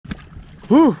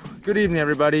Whew. Good evening,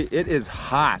 everybody. It is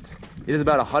hot. It is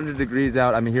about 100 degrees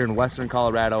out. I'm here in western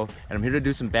Colorado, and I'm here to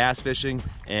do some bass fishing,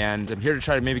 and I'm here to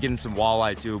try to maybe get in some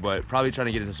walleye too, but probably trying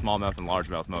to get into smallmouth and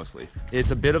largemouth mostly.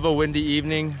 It's a bit of a windy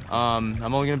evening. I'm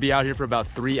only gonna be out here for about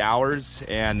 3 hours,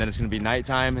 and then it's gonna be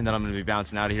nighttime, and then I'm gonna be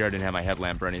bouncing out of here. I didn't have my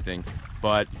headlamp or anything,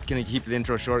 but gonna keep the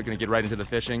intro short, gonna get right into the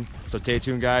fishing. So stay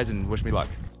tuned, guys, and wish me luck.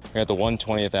 I got the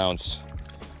 1/20th ounce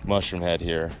mushroom head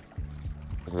here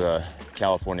with the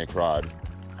California Kraw,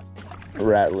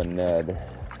 Rattlin Ned.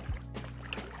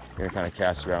 We're gonna kind of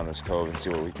cast around this cove and see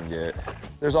what we can get.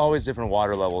 There's always different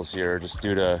water levels here just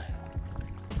due to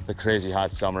the crazy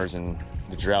hot summers and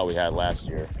the drought we had last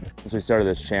year. Since we started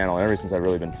this channel, and ever since I've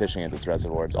really been fishing at this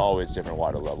reservoir, it's always different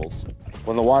water levels.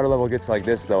 When the water level gets like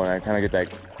this though, and I kind of get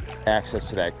that access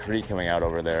to that creek coming out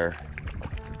over there,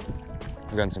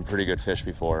 I've gotten some pretty good fish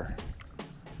before.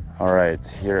 All right,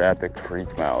 here at the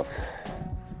creek mouth.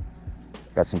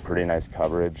 Got some pretty nice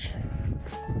coverage.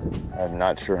 I'm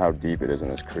not sure how deep it is in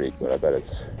this creek, but I bet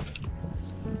it's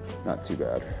not too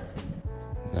bad.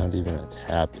 Not even a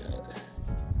tap yet.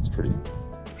 It's pretty.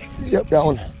 Yep, that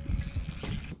one.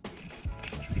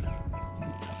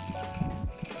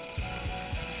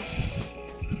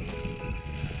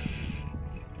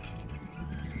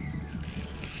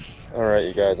 All right,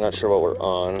 you guys, not sure what we're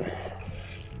on.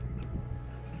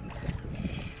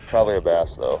 Probably a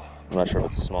bass though. I'm not sure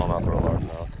if it's a smallmouth or a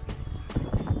largemouth.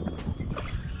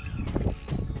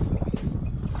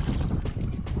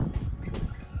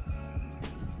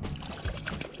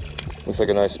 Looks like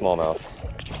a nice smallmouth.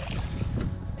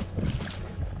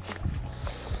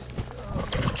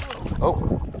 Oh!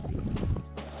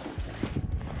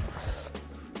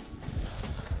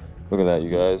 Look at that, you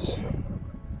guys.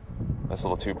 Nice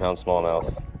little 2-pound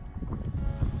smallmouth.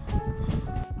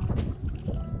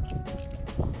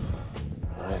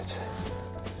 All right.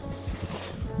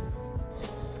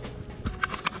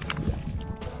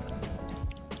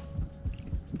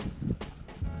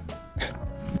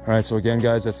 All right, so again,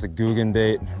 guys, that's the Googan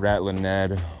bait, Rattlin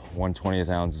Ned, 1/20th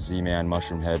ounce Z-Man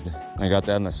mushroom head. And I got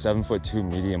that in a 7'2"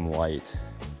 medium light.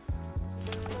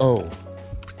 Oh,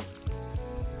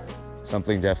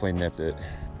 something definitely nipped it.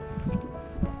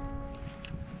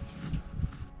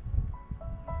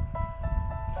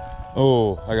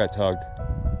 Oh, I got tugged.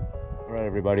 All right,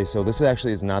 everybody, so this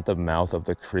actually is not the mouth of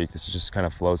the creek. This just kind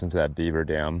of flows into that beaver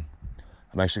dam.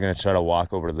 I'm actually gonna try to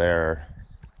walk over there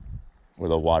where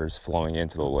the water's flowing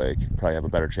into the lake. Probably have a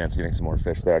better chance of getting some more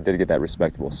fish there. I did get that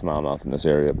respectable smallmouth in this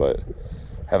area, but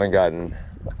haven't gotten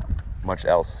much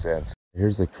else since.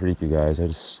 Here's the creek, you guys. I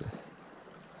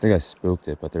think I spooked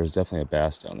it, but there's definitely a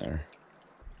bass down there.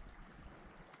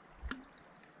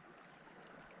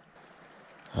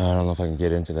 I don't know if I can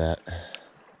get into that.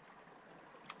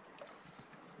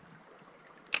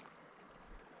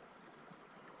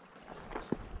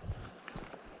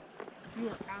 You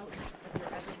are out of your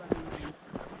ever-loving mind.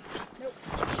 Nope.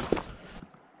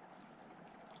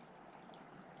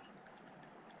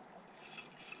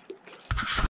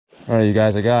 All right, you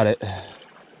guys, I got it.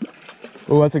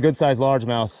 Oh, that's a good sized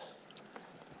largemouth.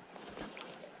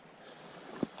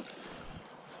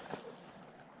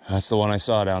 That's the one I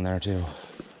saw down there too.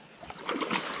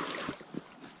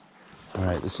 All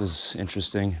right, this is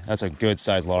interesting. That's a good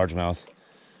sized largemouth.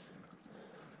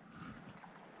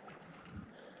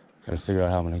 Gotta figure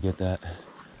out how I'm gonna get that.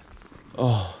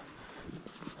 Oh.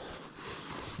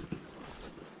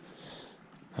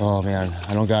 Oh man,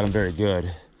 I don't got him very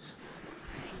good.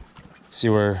 See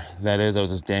where that is? I was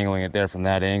just dangling it there from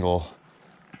that angle.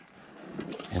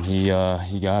 And he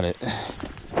got it.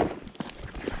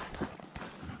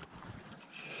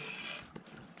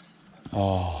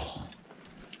 Oh.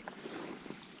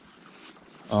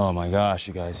 Oh my gosh,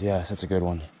 you guys, yes, that's a good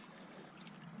one.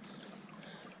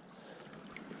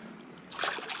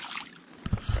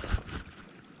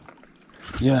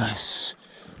 Yes.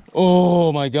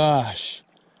 Oh my gosh.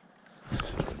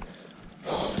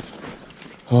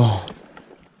 Oh,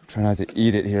 try not to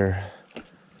eat it here.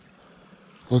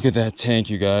 Look at that tank,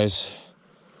 you guys.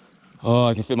 Oh,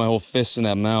 I can fit my whole fist in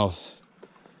that mouth.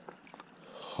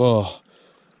 Oh,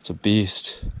 it's a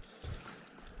beast.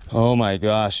 Oh my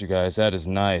gosh, you guys, that is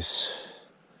nice.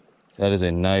 That is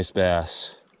a nice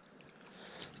bass.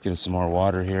 Getting some more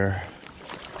water here,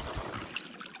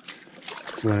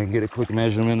 so that I can get a quick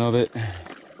measurement of it.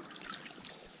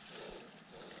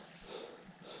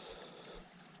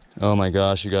 Oh my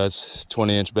gosh, you guys,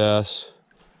 20-inch bass.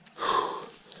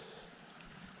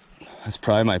 That's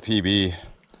probably my PB.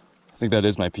 I think that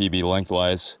is my PB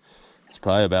lengthwise. It's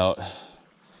probably about,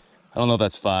 I don't know if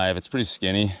that's 5. It's pretty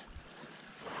skinny.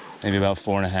 Maybe about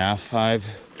 4.5,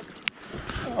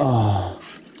 5. Oh.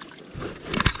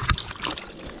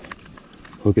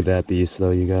 Look at that beast though,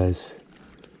 you guys.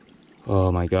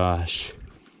 Oh my gosh.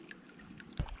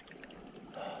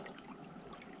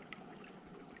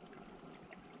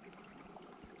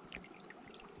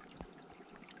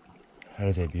 That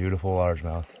is a beautiful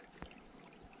largemouth.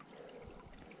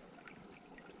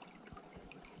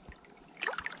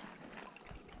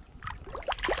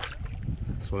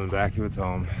 Swimming back to its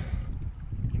home.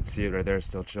 You can see it right there,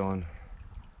 still chilling.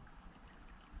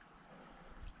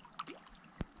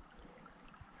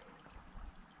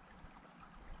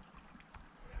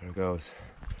 There it goes.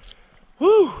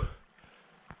 Woo!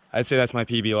 I'd say that's my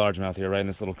PB largemouth here, right in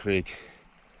this little creek.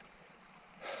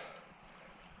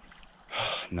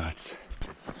 Nuts.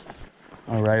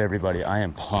 All right, everybody, I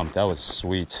am pumped. That was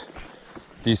sweet.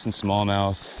 Decent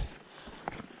smallmouth.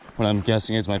 What I'm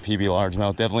guessing is my PB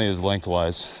largemouth. Definitely is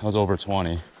lengthwise. I was over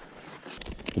 20.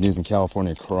 Been using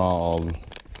California Kraw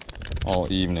all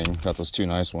evening. Got those two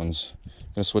nice ones.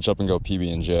 Gonna switch up and go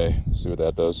PB&J. See what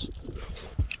that does.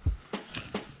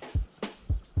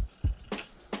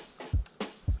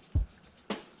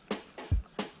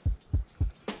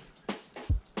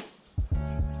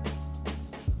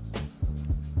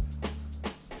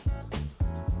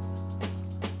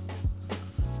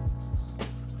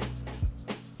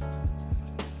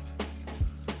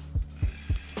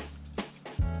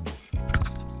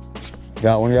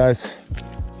 Got one, guys.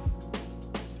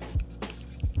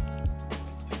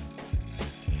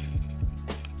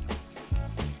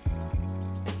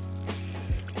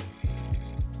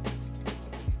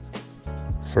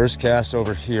 First cast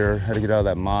over here. Had to get out of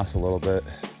that moss a little bit.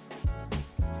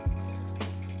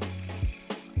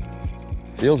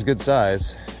 Feels good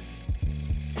size.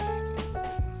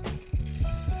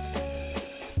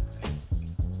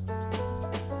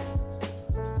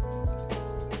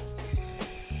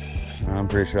 I'm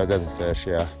pretty sure that's a fish,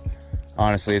 yeah.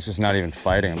 Honestly, it's just not even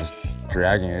fighting, I'm just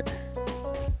dragging it.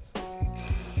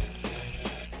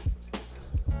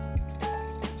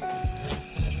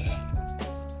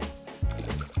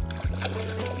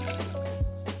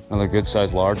 Another good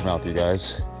sized largemouth, you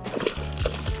guys.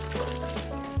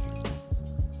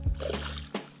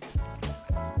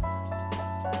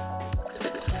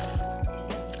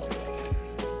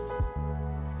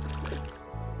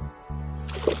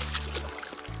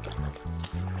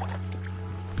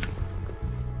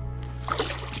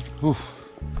 Oof.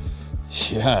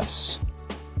 Yes.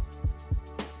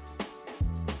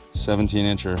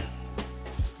 17-incher.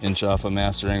 Inch off a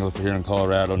master angler for here in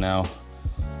Colorado now.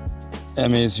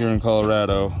 Emmys here in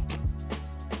Colorado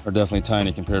are definitely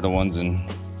tiny compared to ones in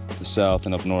the south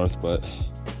and up north, but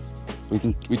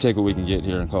we take what we can get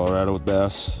here in Colorado with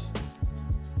bass.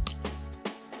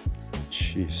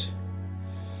 Jeez.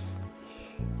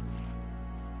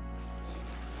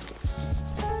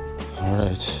 All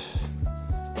right.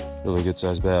 Really good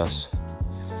sized bass.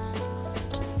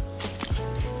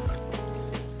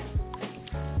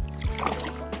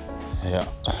 Yeah.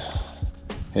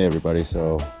 Hey everybody,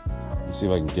 so let's see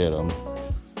if I can get him.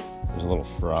 There's a little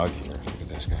frog here. Look at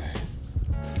this guy.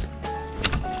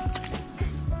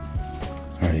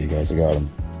 All right, you guys, I got him.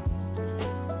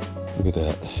 Look at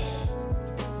that.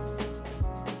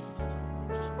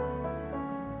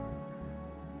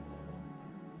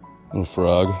 Little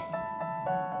frog.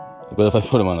 But if I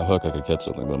put him on a hook, I could catch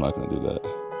something, but I'm not going to do that.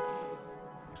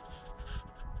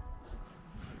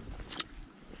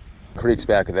 Creek's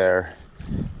back there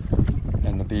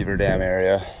in the beaver dam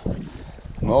area.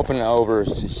 I'm opening over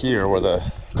to here where the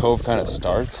cove kind of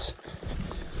starts.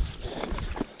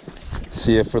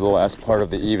 See if for the last part of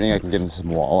the evening I can get into some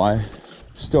walleye.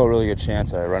 Still a really good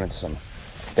chance that I run into some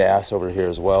bass over here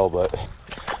as well, but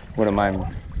wouldn't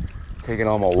mind taking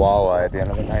home a walleye at the end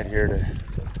of the night here to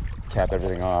cap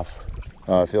everything off.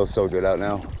 It feels so good out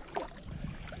now.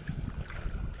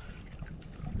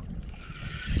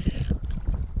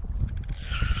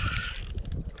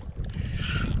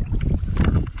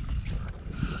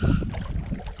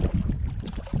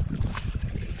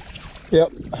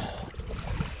 Yep.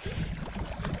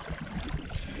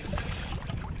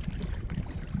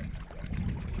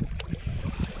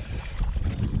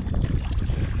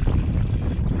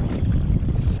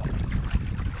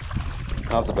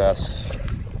 That's the best.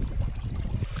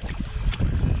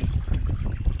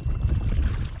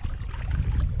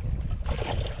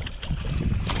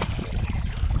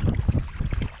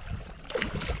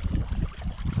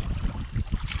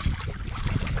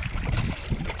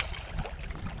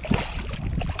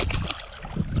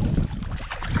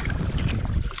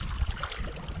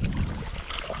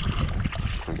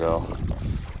 Go.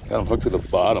 Got him hooked to the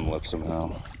bottom lip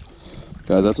somehow.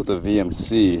 Guys, that's what the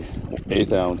VMC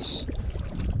 1/8 ounce,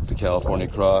 the California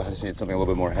Kraw. I just need something a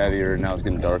little bit more heavier. Now it's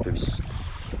getting darker. Just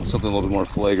something a little bit more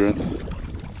flagrant.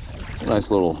 It's a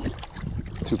nice little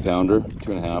 2-pounder,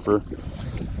 2.5-er.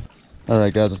 All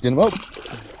right, guys, let's get him up.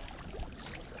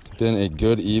 Been a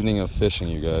good evening of fishing,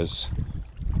 you guys.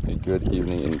 A good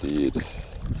evening indeed.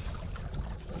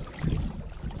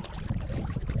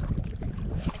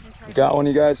 Got one,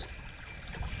 you guys?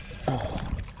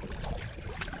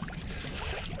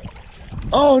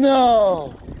 Oh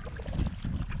no!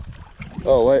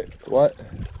 Oh wait, what?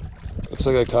 Looks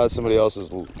like I caught somebody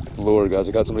else's lure, guys.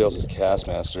 I got somebody else's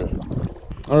Castmaster.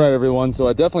 All right, everyone, so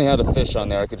I definitely had a fish on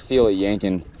there. I could feel it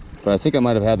yanking, but I think I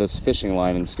might have had this fishing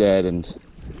line instead, and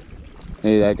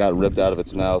maybe that got ripped out of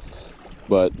its mouth.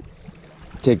 But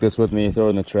take this with me, throw it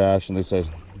in the trash, and at least I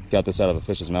got this out of a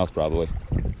fish's mouth probably.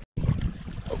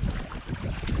 Oh.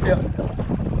 Yeah.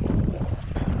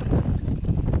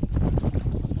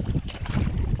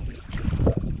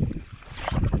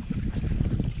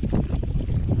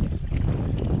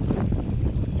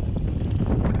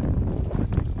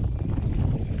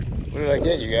 What did I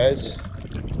get, you guys?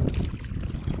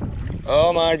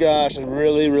 Oh my gosh, a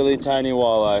really, really tiny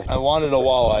walleye. I wanted a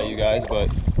walleye, you guys, but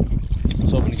I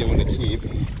was hoping to get one to keep.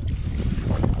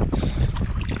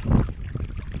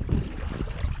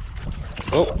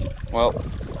 Oh, well,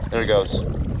 there it goes.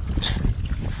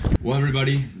 Well,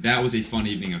 everybody, that was a fun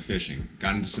evening of fishing.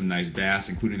 Got into some nice bass,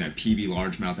 including that PB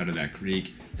largemouth out of that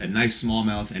creek, that nice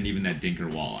smallmouth, and even that dinker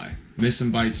walleye. Missed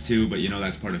some bites too, but you know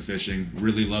that's part of fishing.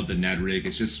 Really love the Ned rig.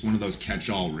 It's just one of those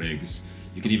catch-all rigs.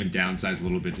 You can even downsize a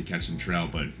little bit to catch some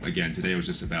trout, but again, today was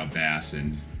just about bass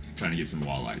and trying to get some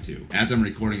walleye too. As I'm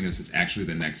recording this, it's actually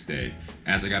the next day.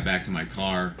 As I got back to my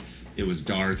car, it was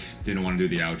dark, didn't want to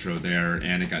do the outro there,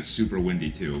 and it got super windy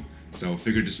too. So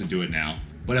figured just to do it now.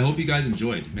 But I hope you guys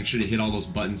enjoyed. Make sure to hit all those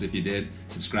buttons if you did.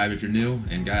 Subscribe if you're new.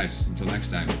 And guys, until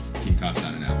next time, TEAMCOFF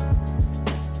signing out.